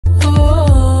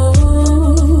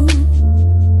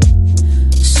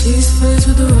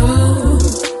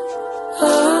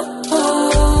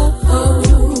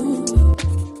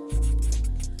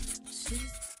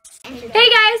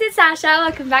Sasha.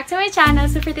 Welcome back to my channel.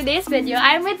 So for today's video,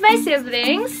 I'm with my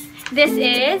siblings. This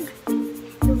is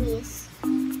Luis.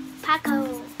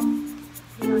 Paco.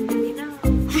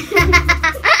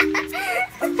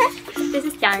 This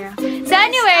is Kiara. So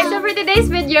anyway, so for today's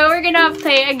video, we're gonna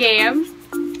play a game.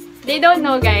 They don't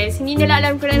know, guys. Hindi nila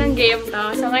alam ko na ng game to.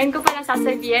 So ngayon ko pala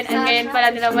sasabihin and ngayon pala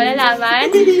nila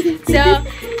malalaman. So,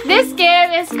 this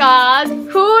game is called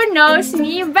Who Knows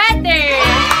Me Better?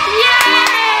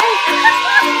 Yay!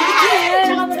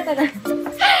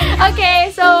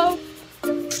 Okay, so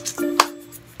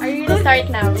are you gonna start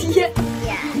now?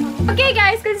 Yeah. Okay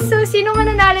guys, so sino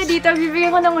mananalo dito,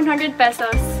 bibigyan ko ng 100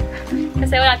 pesos.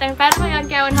 Kasi wala tayong pera ngayon,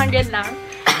 kaya 100 lang.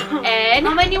 And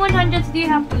how many 100s do you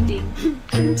have today?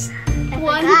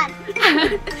 One.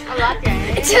 A lot,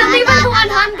 right? it's not even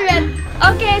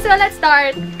 100. Okay, so let's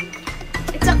start.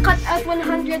 It's a cut out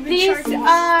 100. Please,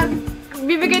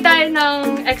 bibigay tayo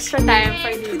ng extra time for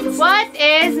this. What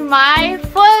is my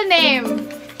full name?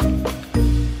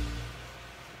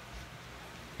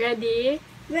 Ready?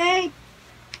 Wait.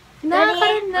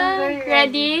 Nakakaroon na.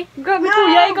 Ready? Grabe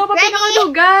kuya, ikaw pa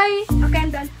pinakadugay. Okay, I'm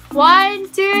done. 1,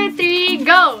 2, 3,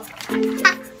 go!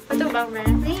 Ito bang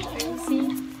meron? C.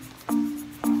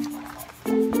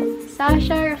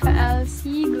 Sasha, Rafael,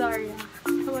 C. Gloria.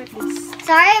 How about this?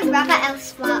 Sorry, Rafael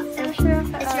spot. Sasha,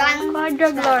 It's Rafael, wrong. Quadra,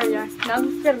 Gloria.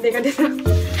 Perde ka dito.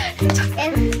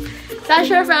 And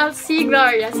Sasha, Rafael, C.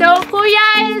 Gloria. So, Kuya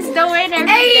is the winner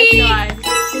for this one.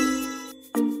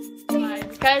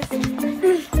 Because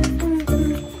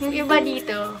yung iba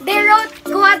dito, They wrote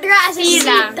quadra as a C C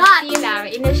lang. dot. C lang.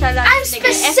 Initial lang. I'm Sige,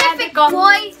 specific, ko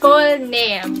boy. full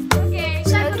name. Okay,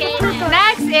 Okay,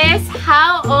 next is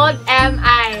how old am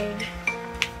I?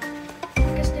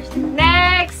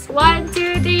 Next, 1,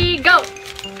 2, 3, go!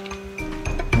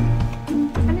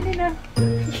 Ano nila?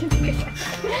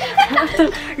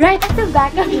 Right at the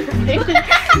back of your paper.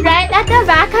 Right at the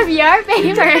back of your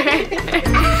paper.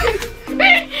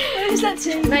 What does that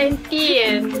say?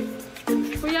 19.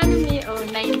 Kuya, ano ni? Oh,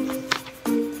 19.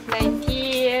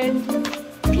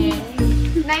 Okay.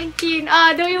 19.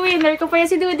 Ah, do you winner ko pa yan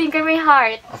si Duding kay may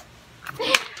heart.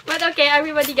 But okay,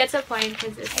 everybody gets a point for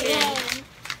this.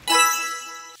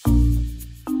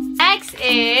 Next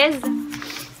is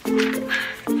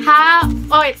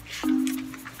wait.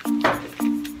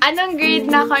 Anong grade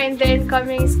na ako in the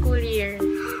incoming school year?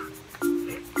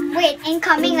 wait,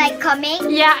 incoming like coming?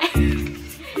 Yeah.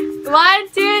 1,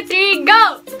 2, 3,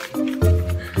 go!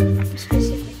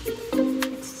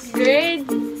 Grade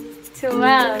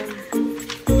 12.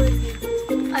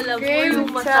 Alam mo Grade yung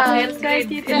masakit. 12,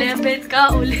 Grade 11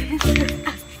 ka ulit.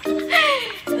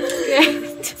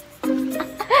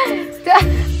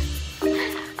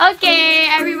 Okay,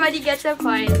 everybody gets a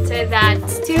point. So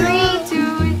that's 2,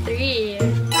 2, 3.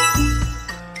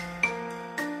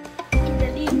 In the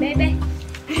lead, baby.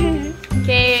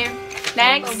 Okay,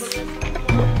 next.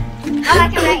 Oh, I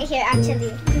can write here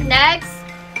actually. Next.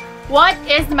 What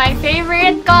is my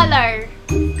favorite color?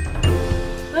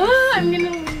 I'm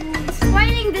gonna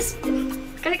spoiling this.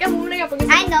 Kasi ka muna nga pag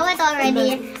I know it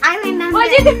already. I remember. Why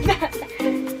did you do that?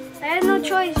 I had no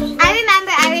choice. I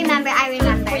remember.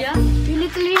 Kuya, you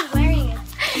literally wearing it.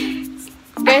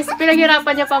 Guys,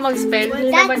 pinaghirapan niya pa mag-spell.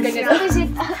 Hindi That's naman ganito. What is it?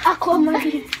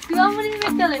 Aquamarine. Di ba mo rin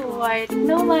may talent? White.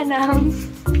 No, manang.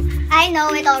 I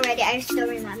know it already. I still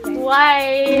remember.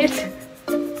 White.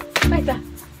 Wait ah.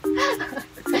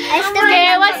 I still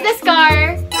Okay, remember. what's the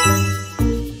score?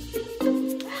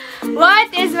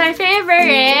 What is my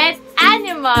favorite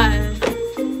animal?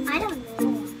 I don't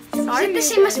know. Is it the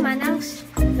same as Manang's?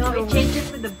 No, it changes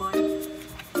with the boy.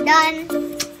 Done.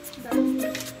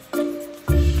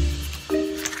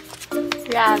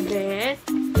 Rabbit.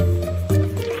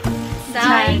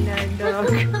 Jana, dog.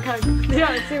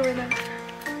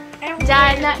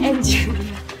 Jana and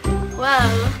Julia.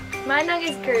 Well, Manang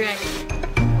is correct.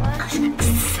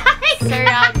 So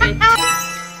rabbit.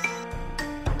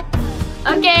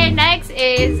 Okay, next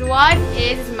is what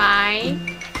is my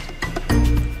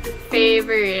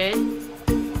favorite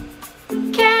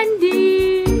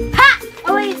candy? Ha!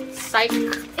 Oh wait, Psych.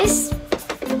 is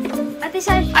Ate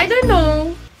Sash, I don't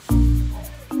know.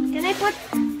 can I put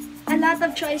a lot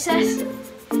of choices?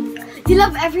 You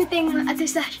love everything, Ate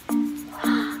Sash.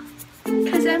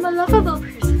 Because I'm a lovable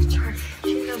person.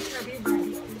 She loves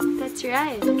everybody. That's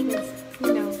right. 'Cause,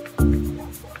 you know.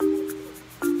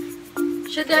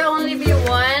 Should there only be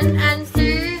one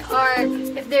answer, or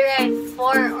if they write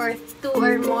 4 or 2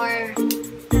 or more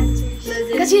answers?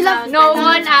 Because you love No,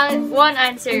 one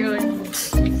answer only.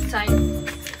 side.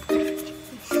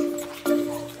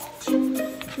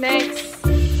 Next.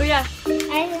 Kuya.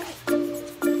 I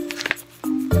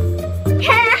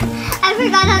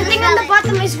The thing on the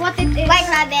bottom is what it is. White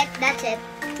rabbit, that's it.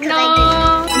 'Cause No.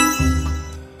 I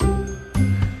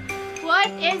What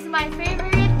is my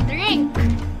favorite drink?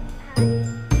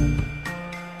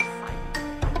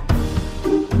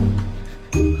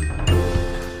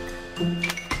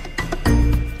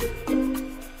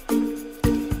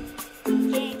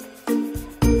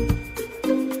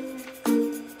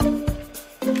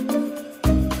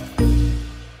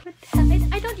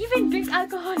 I don't even drink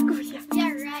alcohol, Kuya.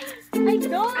 Yeah, right. I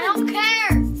don't. I don't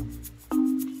care.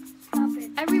 Stop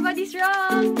it. Everybody's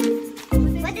wrong.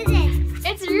 What is it?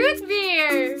 It's root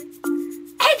beer.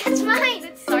 Hey, that's mine.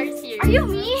 It's sour here. Are you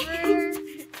me?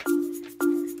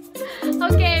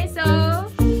 Okay,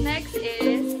 so next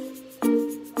is,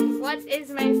 what is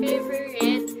my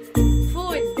favorite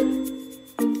food?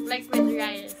 Like with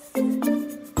rice.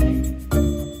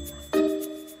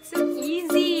 So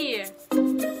easy.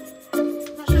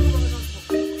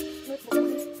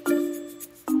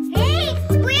 Hey,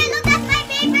 Kuya, look at my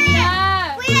paper.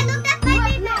 Yeah. Kuya, look at my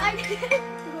paper.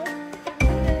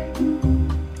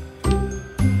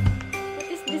 What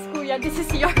is this, Kuya? This is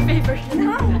your favorite.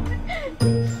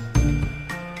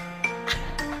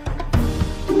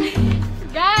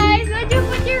 Guys, where'd you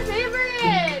put your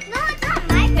favorite? No, it's not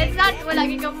my favorite. It's not, wala,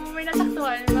 ikaw mo may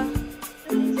nasaktuhan, diba?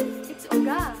 It's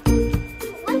uga.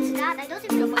 What's that? I don't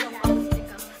even know what that is.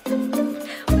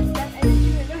 What's that? I don't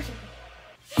even know.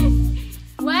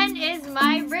 When is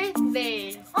my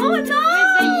birthday? Oh no!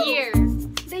 With the year.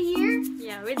 The year?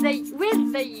 Yeah, with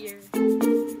the year.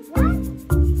 What?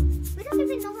 We don't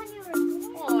even know when you were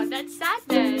born. Oh, that's sad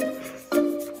then.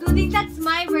 Do you think that's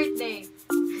my birthday?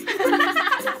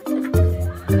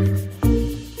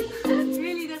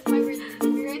 Really, that's my birthday.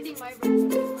 You're writing my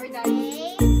birthday. Or daddy.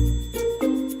 Hey,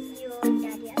 you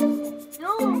daddy.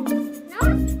 No. No?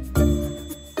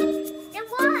 Then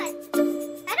what?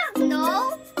 I don't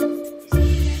know.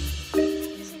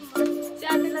 Si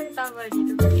ate lang yung tama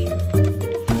dito.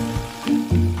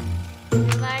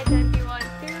 July 21,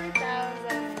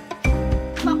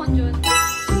 2000. Ako, June.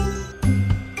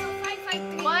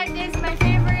 What is my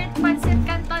favorite pancit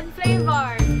canton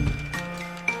flavor?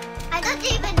 I don't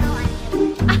even know any of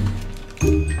it.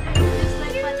 Just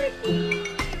like butter tea.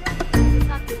 It's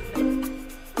not this way.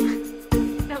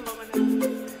 Tama ko na.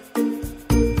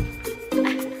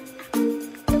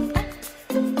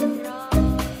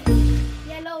 Wrong.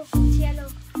 Yellow. It's yellow.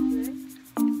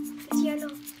 It's yellow.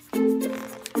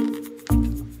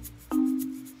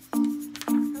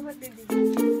 How about baby?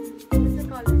 What's the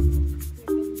color?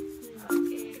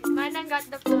 Okay. Manang got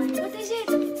the point. What is it?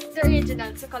 It's the original.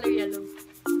 It's the color yellow.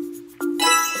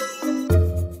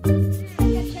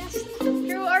 Like a chest.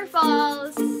 True or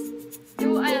false?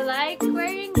 Do I like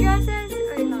wearing dresses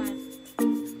or not?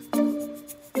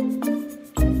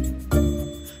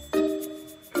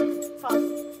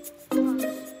 False. Oh,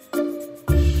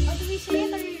 do we say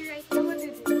it or you write it? What do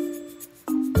you do?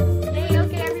 Hey,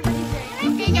 okay, everybody's ready.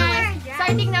 Okay, guys.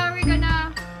 Starting now, we're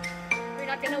not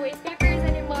gonna waste papers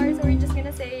anymore, so we're just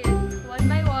gonna say it one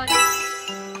by one.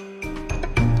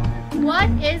 What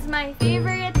is my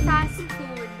favorite fast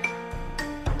food?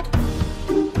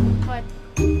 What?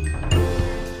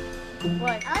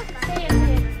 What? Oh, Say it,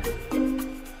 say it.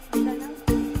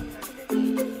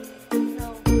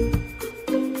 No.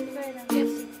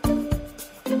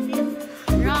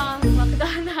 Wrong.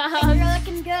 McDonald's. You're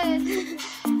looking good.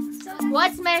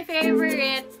 What's my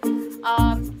favorite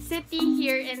city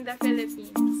here in the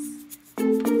Philippines?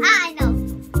 Ah, I know.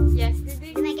 Yes, did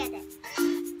we? Can I get it?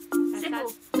 Cebu.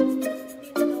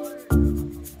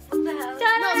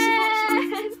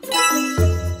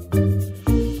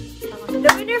 The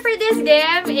winner for this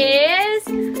game is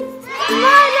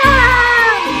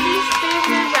Madam! Please pay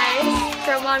your price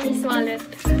from Mommy's wallet.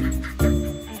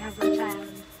 I have a child.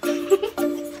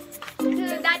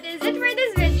 So that is it for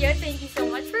this video. Thank you so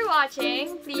much for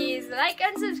watching. Please like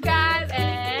and subscribe,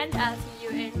 and I'll see you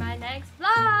in my next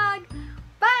vlog.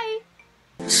 Bye!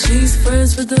 She's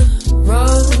friends with the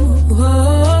road.